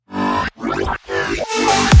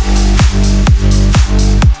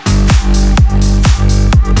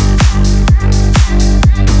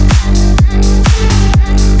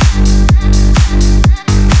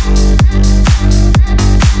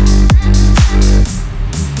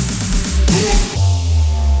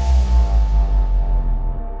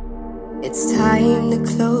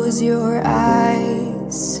close your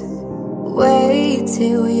eyes. Wait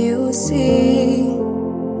till you see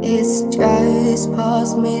it's just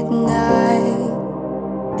past midnight.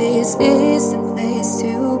 This is the place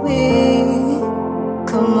to be.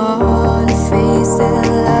 Come on, face the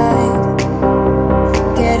light.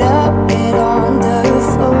 Get up, get on the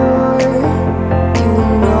floor. You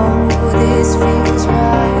know this feels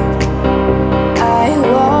right. I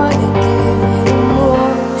wanna give you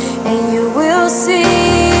more, and you will see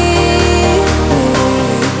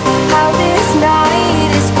how this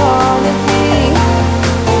night is gonna be.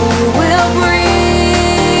 You will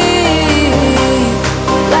breathe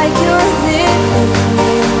like you're living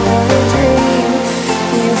in a dream.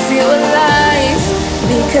 You feel alive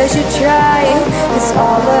because you try. It's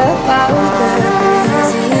all about the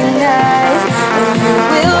crazy night, and you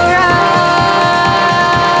will rise.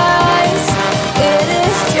 It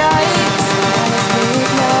is just past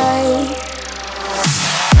midnight.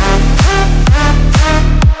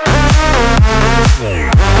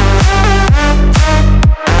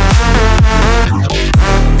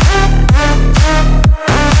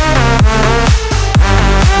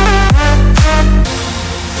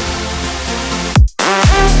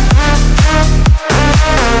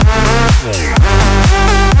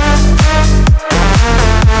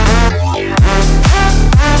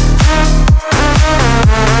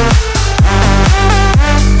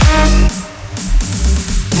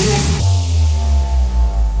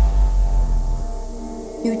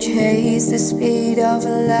 You chase the speed of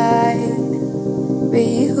light.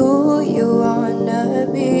 Be who you wanna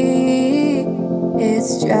be.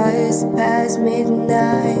 It's just past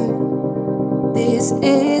midnight. This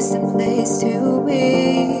is the place to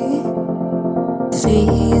be.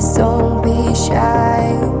 Please don't be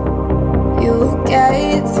shy. You'll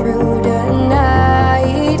get through the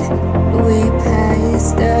night. We pass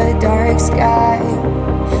the dark sky,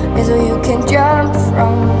 and so you can jump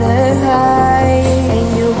from the high, and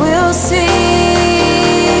you will see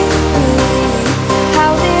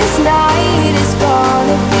how this night is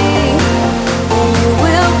gonna be. And you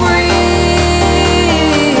will breathe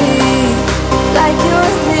like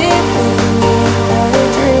you're living in a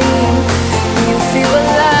dream. You feel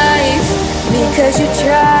alive because you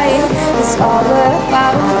try. It's all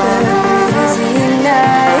about the crazy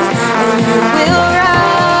night, and you will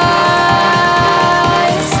rise.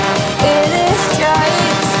 It is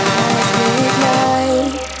just past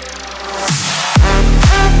midnight.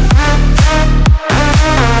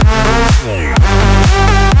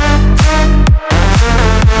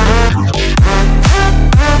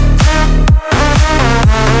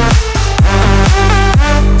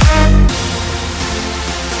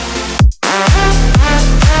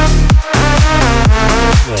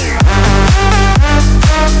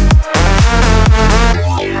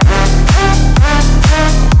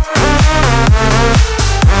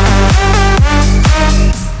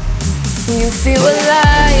 You feel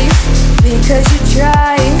alive because you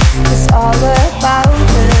try. It's all